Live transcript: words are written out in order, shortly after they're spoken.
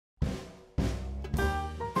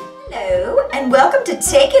Hello, and welcome to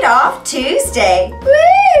Take It Off Tuesday.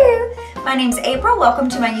 Woo! My name's April. Welcome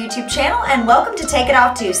to my YouTube channel, and welcome to Take It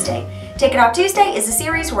Off Tuesday. Take It Off Tuesday is a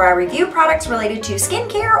series where I review products related to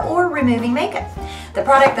skincare or removing makeup. The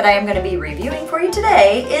product that I am going to be reviewing for you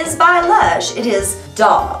today is by Lush. It is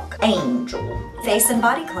Dog Angel Face and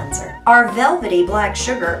Body Cleanser. Our velvety black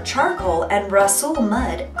sugar, charcoal, and Rasul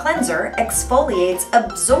mud cleanser exfoliates,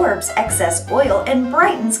 absorbs excess oil, and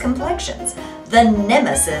brightens complexions. The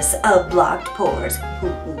nemesis of blocked pores. Ooh,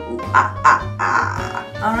 ooh, ooh, ah, ah,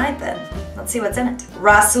 ah. All right then, let's see what's in it.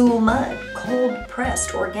 Rasul mud, cold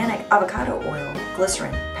pressed organic avocado oil,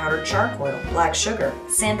 glycerin, powdered shark oil, black sugar,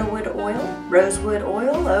 sandalwood oil, rosewood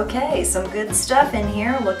oil. Okay, some good stuff in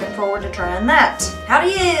here. Looking forward to trying that. How to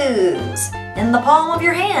use. In the palm of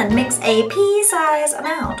your hand, mix a pea-size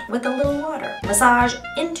amount with a little water. Massage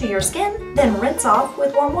into your skin, then rinse off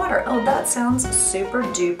with warm water. Oh, that sounds super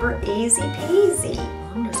duper easy peasy.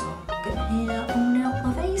 I'm just gonna get here on out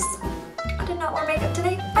my face. I did not wear makeup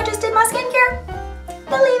today. I just did my skincare.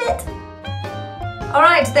 Believe it. All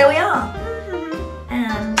right, there we are.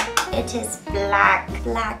 And it is black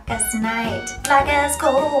as night, black as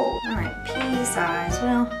coal. All right, pea size.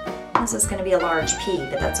 Well, this is gonna be a large pea,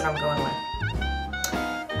 but that's what I'm going with.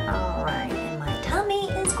 All right, and my tummy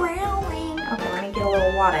is growling. Okay, let me get a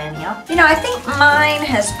little water in here. You know, I think mine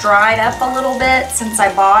has dried up a little bit since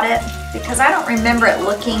I bought it, because I don't remember it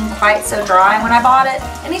looking quite so dry when I bought it.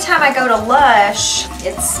 Anytime I go to Lush,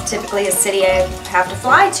 it's typically a city I have to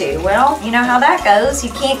fly to. Well, you know how that goes.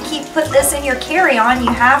 You can't put this in your carry-on.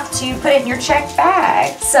 You have to put it in your checked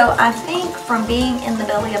bag. So I think from being in the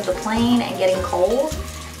belly of the plane and getting cold,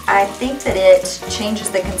 I think that it changes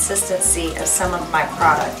the consistency of some of my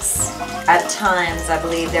products. At times, I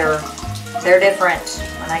believe they're different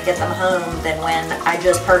when I get them home than when I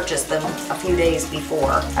just purchased them a few days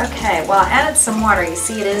before. Okay, well, I added some water. You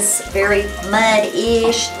see it is very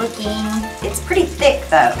mud-ish looking. It's pretty thick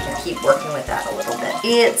though. I keep working with that a little bit.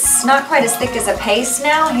 It's not quite as thick as a paste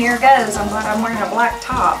now. Here goes. I'm glad I'm wearing a black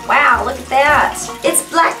top. Wow, look at that. It's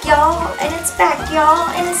black, y'all, and it's back, y'all,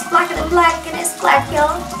 and it's blacker than black, and it's black,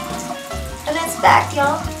 y'all, and it's back,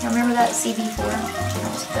 y'all. Remember that CB4?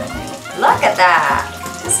 Look at that.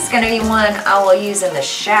 This is going to be one I will use in the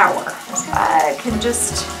shower. I can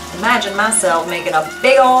just imagine myself making a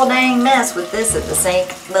big old dang mess with this at the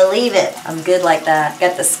sink. Believe it. I'm good like that.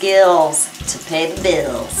 Got the skills to pay the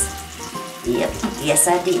bills. Yep. Yes,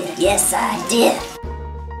 I did. Yes, I did.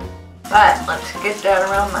 But let's get that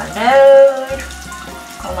around my nose.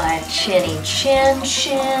 On my chinny chin.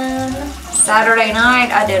 Saturday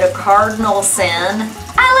night, I did a cardinal sin.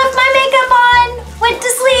 I left my makeup on. Went to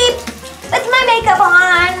sleep. With my makeup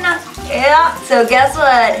on. Yeah, so guess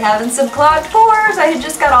what? Having some clogged pores. I had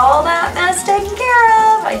just got all that mess taken care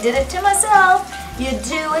of. I did it to myself. You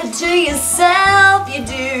do it to yourself, you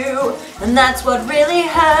do. And that's what really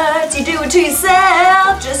hurts. You do it to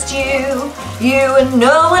yourself, just you. You and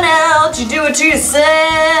no one else. You do it to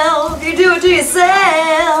yourself. You do it to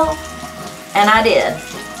yourself. And I did.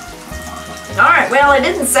 Alright, well, it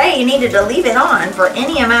didn't say you needed to leave it on for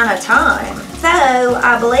any amount of time. So,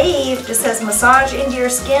 I believe just says massage into your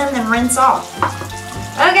skin, then rinse off.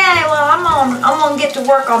 Okay, well, I'm gonna get to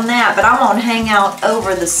work on that, but I'm gonna hang out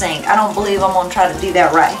over the sink. I don't believe I'm gonna try to do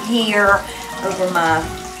that right here over my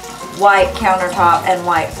white countertop and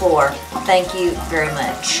white floor. Thank you very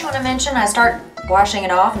much. I want to mention I start washing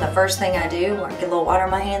it off, and the first thing I do, I get a little water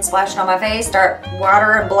in my hand, splashing on my face, start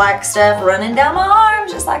water and black stuff running down my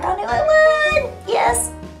arms, just like I knew it would.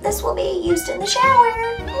 Yes, this will be used in the shower.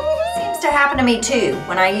 Seems to happen to me too.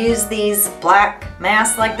 When I use these black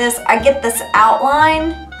masks like this, I get this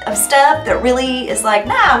outline of stuff that really is like,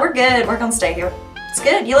 nah, we're good. We're gonna stay here. It's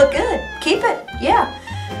good. You look good. Keep it. Yeah.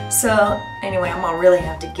 So anyway, I'm gonna really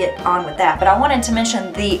have to get on with that. But I wanted to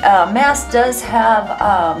mention the mask does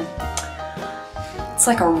have, it's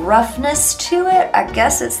like a roughness to it. I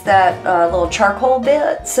guess it's that little charcoal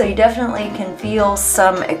bit. So you definitely can feel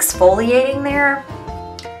some exfoliating there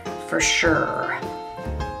for sure.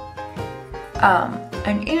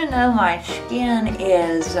 And even though my skin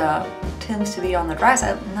is tends to be on the dry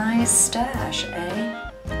side, nice stash, eh?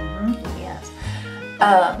 Yes.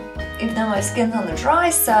 Even though my skin's on the dry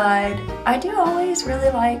side, I do always really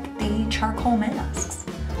like the charcoal masks.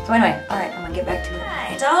 So anyway, all right, I'm gonna get back to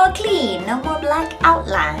it. It's all clean, no more black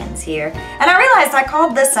outlines here. And I realized I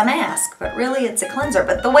called this a mask, but really it's a cleanser.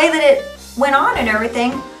 But the way that it went on and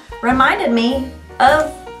everything reminded me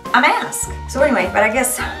of a mask. So anyway, but I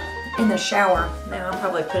guess in the shower, now I'll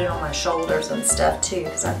probably put it on my shoulders and stuff too,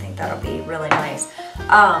 because I think that'll be really nice.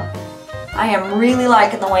 I am really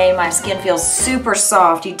liking the way my skin feels super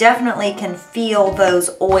soft. You definitely can feel those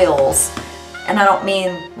oils. And I don't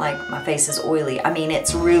mean like my face is oily. I mean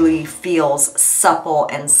it really feels supple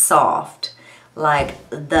and soft. Like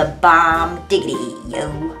the bomb diggity,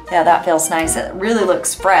 yo. Yeah, that feels nice. It really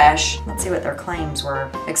looks fresh. Let's see what their claims were.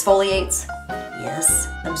 Exfoliates, yes.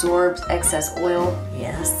 Absorbs excess oil,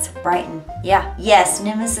 yes. Brighten, yeah. Yes,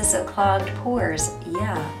 nemesis of clogged pores.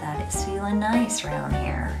 Yeah, that is feeling nice around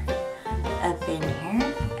here. Up in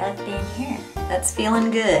here, up in here. That's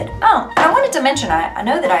feeling good. Oh, and I wanted to mention, I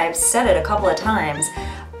know that I've said it a couple of times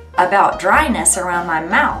about dryness around my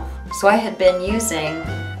mouth. So I'd been using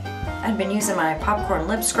my popcorn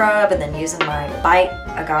lip scrub and then using my Bite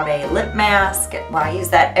Agave lip mask. Well, I use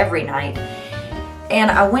that every night. And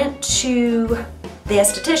I went to the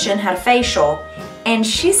esthetician, had a facial, and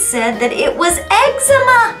she said that it was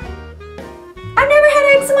eczema. I've never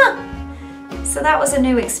had eczema. So that was a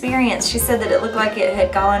new experience. She said that it looked like it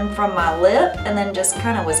had gone from my lip and then just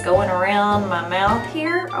kind of was going around my mouth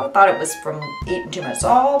here. I thought it was from eating too much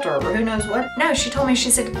salt or who knows what. No, she told me, she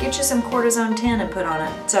said, get you some cortisone 10 and put on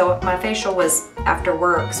it. So my facial was after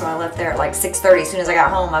work, so I left there at like 6:30. As soon as I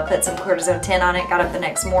got home, I put some cortisone 10 on it, got up the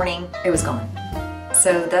next morning, it was gone.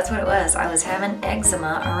 So that's what it was. I was having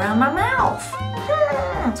eczema around my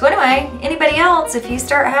mouth. So anyway, anybody else, if you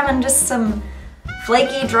start having just some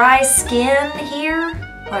flaky, dry skin here,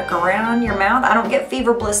 like around your mouth. I don't get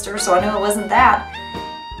fever blisters, so I knew it wasn't that.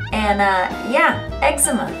 And yeah,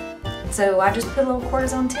 eczema. So I just put a little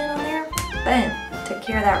cortisone 10 on there. Boom, took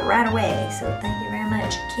care of that right away. So thank you very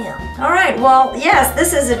much, Kim. All right, well, yes,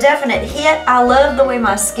 this is a definite hit. I love the way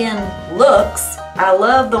my skin looks. I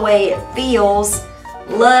love the way it feels.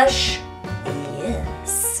 Lush,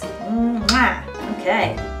 yes. Mwah.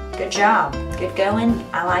 Okay, good job. Good going.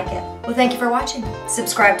 I like it. Well, thank you for watching.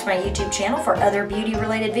 Subscribe to my YouTube channel for other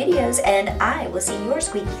beauty-related videos, and I will see your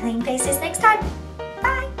squeaky clean faces next time.